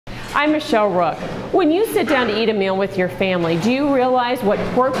I'm Michelle Rook. When you sit down to eat a meal with your family, do you realize what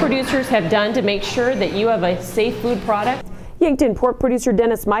pork producers have done to make sure that you have a safe food product? Yankton pork producer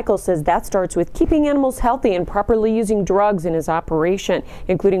Dennis Michael says that starts with keeping animals healthy and properly using drugs in his operation,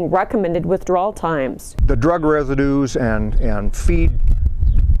 including recommended withdrawal times. The drug residues and feed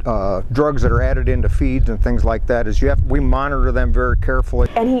drugs that are added into feeds and things like that we monitor them very carefully.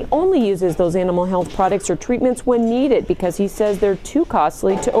 And he only uses those animal health products or treatments when needed because he says they're too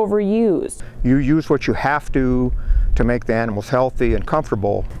costly to overuse. You use what you have to make the animals healthy and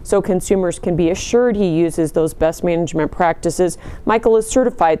comfortable. So consumers can be assured he uses those best management practices. Michael is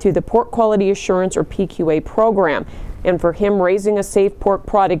certified through the Pork Quality Assurance or PQA program. And for him, raising a safe pork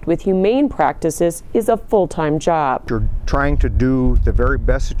product with humane practices is a full-time job. You're trying to do the very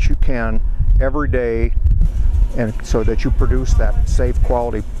best that you can every day, and so that you produce that safe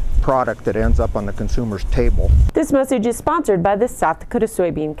quality product that ends up on the consumer's table. This message is sponsored by the South Dakota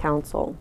Soybean Council.